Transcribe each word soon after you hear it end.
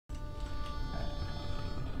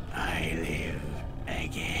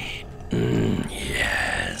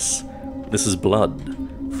Yes. This is Blood,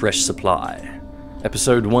 Fresh Supply.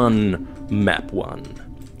 Episode 1, Map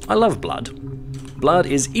 1. I love Blood. Blood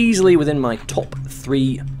is easily within my top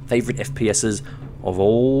 3 favourite FPSs of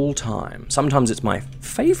all time. Sometimes it's my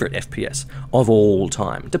favourite FPS of all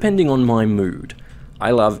time, depending on my mood.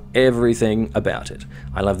 I love everything about it.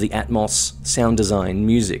 I love the atmos, sound design,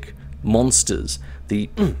 music, monsters, the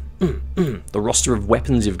roster of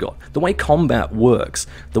weapons you've got, the way combat works,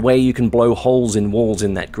 the way you can blow holes in walls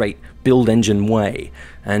in that great build engine way,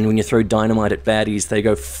 and when you throw dynamite at baddies, they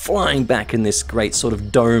go flying back in this great sort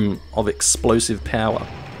of dome of explosive power.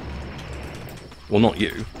 Well, not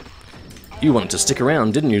you. You wanted to stick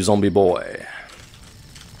around, didn't you, zombie boy?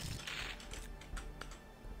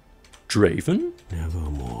 Draven?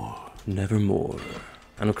 Nevermore. Nevermore.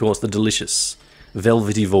 And of course, the delicious,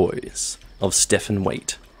 velvety voice of Stephen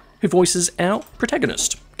Waite, who voices our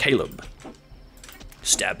protagonist, Caleb.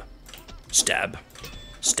 Stab. Stab.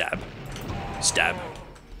 Stab. Stab.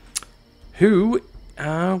 Who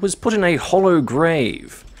was put in a hollow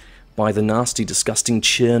grave by the nasty, disgusting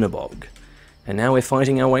Chernobog. And now we're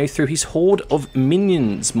fighting our way through his horde of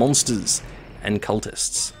minions, monsters, and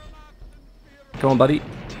cultists. Come on, buddy.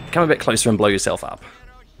 Come a bit closer and blow yourself up.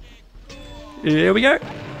 Here we go.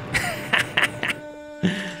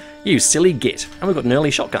 You silly git. And we've got an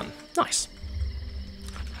early shotgun. Nice.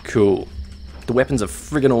 Cool. The weapons are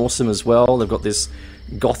friggin' awesome as well. They've got this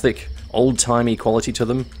gothic, old-timey quality to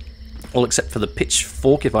them. All except for the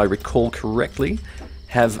pitchfork, if I recall correctly,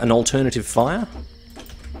 have an alternative fire,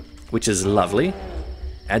 which is lovely.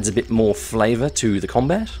 Adds a bit more flavour to the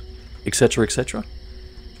combat, etc, etc.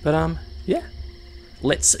 But, yeah.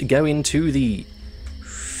 Let's go into the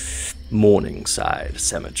Morningside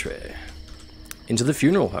Cemetery. Into the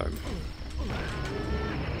funeral home.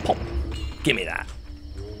 Pop. Give me that.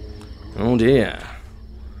 Oh dear.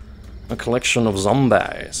 A collection of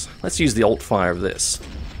zombies. Let's use the alt fire of this.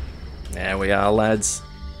 There we are, lads.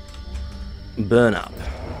 Burn up.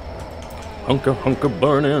 Hunker, hunker,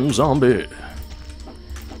 burnin' zombie.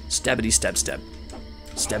 Stabbity, stab, stab.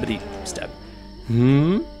 Stabbity, stab.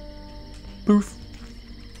 Poof.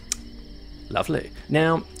 Lovely.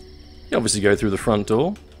 Now, you obviously go through the front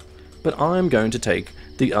door, but I'm going to take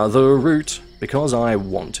the other route because I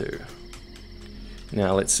want to.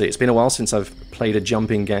 Now, let's see. It's been a while since I've played a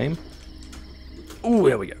jumping game. Ooh,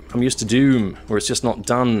 there we go. I'm used to Doom, where it's just not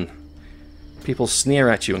done. People sneer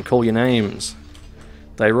at you and call you names.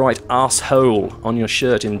 They write arsehole on your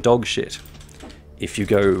shirt in dog shit if you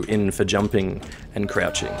go in for jumping and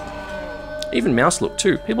crouching. Even mouse look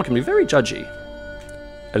too. People can be very judgy.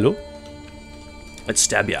 Hello? Let's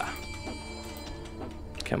stab ya.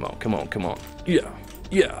 Come on, come on, come on. Yeah,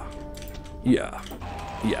 yeah, yeah,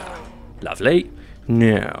 yeah. Lovely.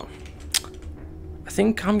 Now, I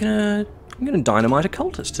think I'm gonna dynamite a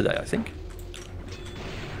cultist today, I think.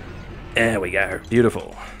 There we go.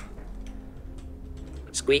 Beautiful.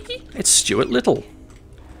 Squeaky. It's Stuart Little.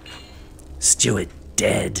 Stuart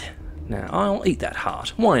dead. Now, I'll eat that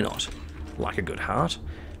heart. Why not? Like a good heart.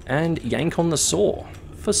 And yank on the saw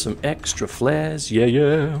for some extra flares. Yeah,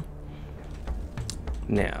 yeah.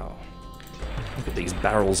 Now, look at these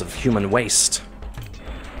barrels of human waste.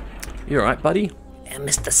 You alright, buddy? Yeah,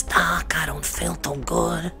 Mr. Stark, I don't feel too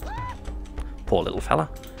good. Poor little fella.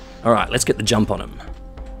 Alright, let's get the jump on him.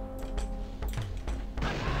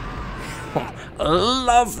 I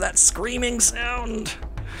love that screaming sound.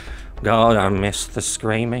 God, I miss the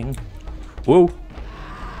screaming. Whoa.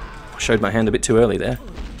 I showed my hand a bit too early there.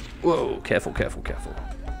 Whoa, careful, careful, careful.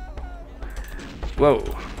 Whoa.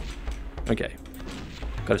 Okay.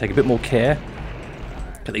 Gotta take a bit more care.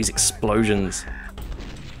 Look at these explosions.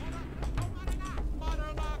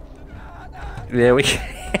 There we go.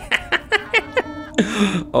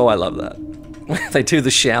 Oh, I love that. They do the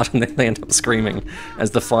shout and then they end up screaming as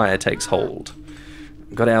the fire takes hold.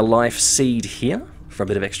 Got our life seed here for a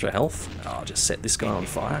bit of extra health. I'll just set this guy on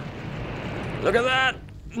fire. Look at that!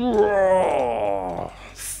 Whoa.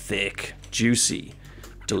 Thick, juicy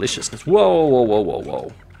deliciousness. Whoa, whoa, whoa, whoa,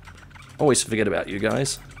 whoa. Always forget about you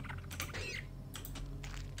guys.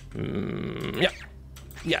 Yeah.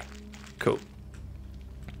 Yeah. Cool.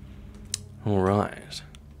 Alright.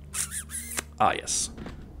 Ah, yes.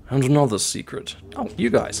 And another secret. Oh, you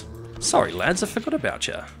guys. Sorry, lads, I forgot about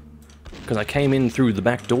you. Because I came in through the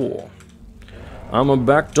back door. I'm a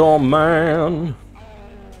backdoor man.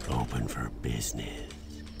 Open for business.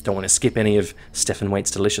 Don't want to skip any of Stephen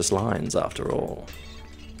Waite's delicious lines, after all.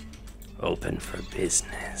 Open for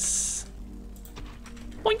business.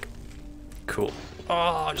 Boink. Cool.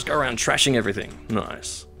 Oh, just go around trashing everything.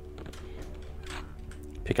 Nice.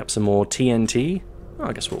 Pick up some more TNT. Oh,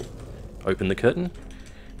 I guess we'll open the curtain,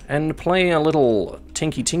 and play a little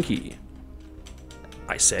Tinky Tinky.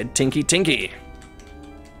 I said Tinky Tinky!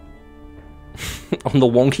 On the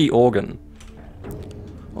wonky organ.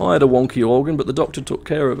 I had a wonky organ, but the doctor took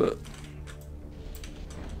care of it.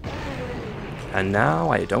 And now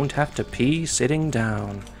I don't have to pee sitting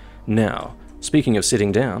down. Now, speaking of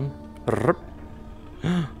sitting down...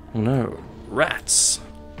 Oh no, rats.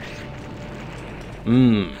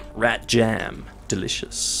 Mmm, rat jam.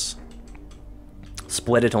 Delicious.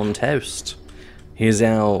 Spread it on toast. Here's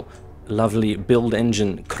our lovely build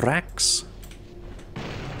engine cracks.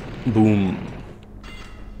 Boom.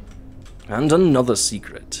 And another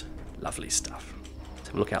secret. Lovely stuff. Let's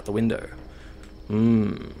have a look out the window.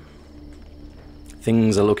 Mmm.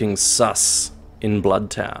 Things are looking sus in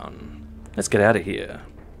Bloodtown. Let's get out of here.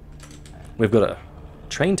 We've got a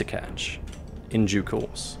train to catch in due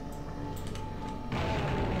course.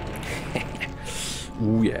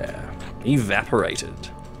 Ooh yeah. Evaporated.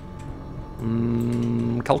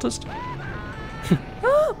 Cultist?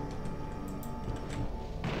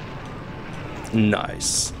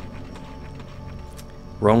 Nice.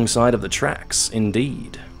 Wrong side of the tracks,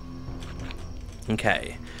 indeed.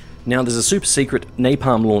 Okay. Now there's a super secret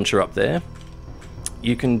napalm launcher up there.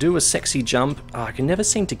 You can do a sexy jump. Oh, I can never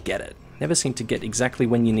seem to get it. Never seem to get exactly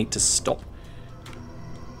when you need to stop.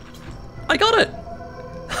 I got it!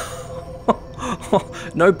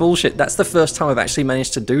 No bullshit, that's the first time I've actually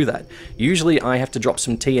managed to do that. Usually I have to drop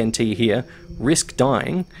some TNT here, risk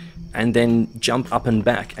dying, and then jump up and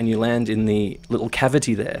back, and you land in the little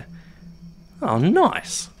cavity there. Oh,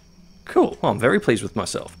 nice. Cool. Oh, I'm very pleased with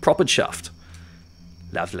myself. Proper chuffed.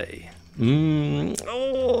 Lovely.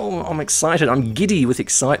 Oh, I'm excited. I'm giddy with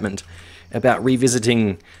excitement about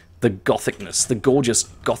revisiting the gothicness, the gorgeous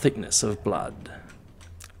gothicness of Blood.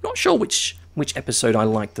 Not sure which episode I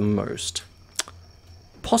like the most.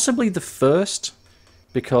 Possibly the first,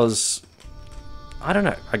 because, I don't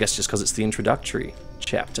know, I guess just because it's the introductory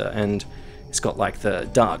chapter, and it's got like the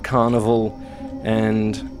Dark Carnival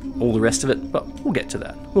and all the rest of it, but we'll get to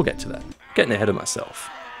that. We'll get to that. Getting ahead of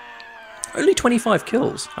myself. Only 25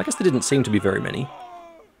 kills. I guess there didn't seem to be very many.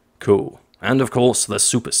 Cool. And of course, the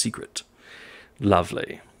super secret.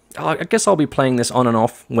 Lovely. I guess I'll be playing this on and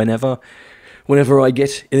off whenever I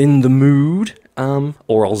get in the mood,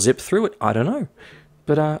 or I'll zip through it, I don't know.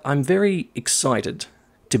 But I'm very excited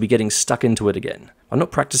to be getting stuck into it again. I'm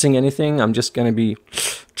not practicing anything, I'm just going to be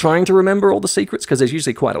trying to remember all the secrets, because there's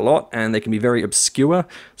usually quite a lot, and they can be very obscure,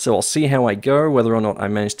 so I'll see how I go, whether or not I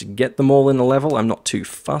manage to get them all in the level. I'm not too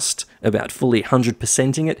fussed about fully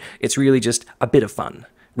 100%ing it. It's really just a bit of fun,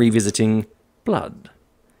 revisiting Blood.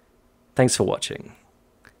 Thanks for watching.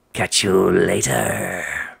 Catch you later.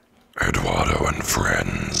 Eduardo and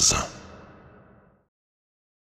friends.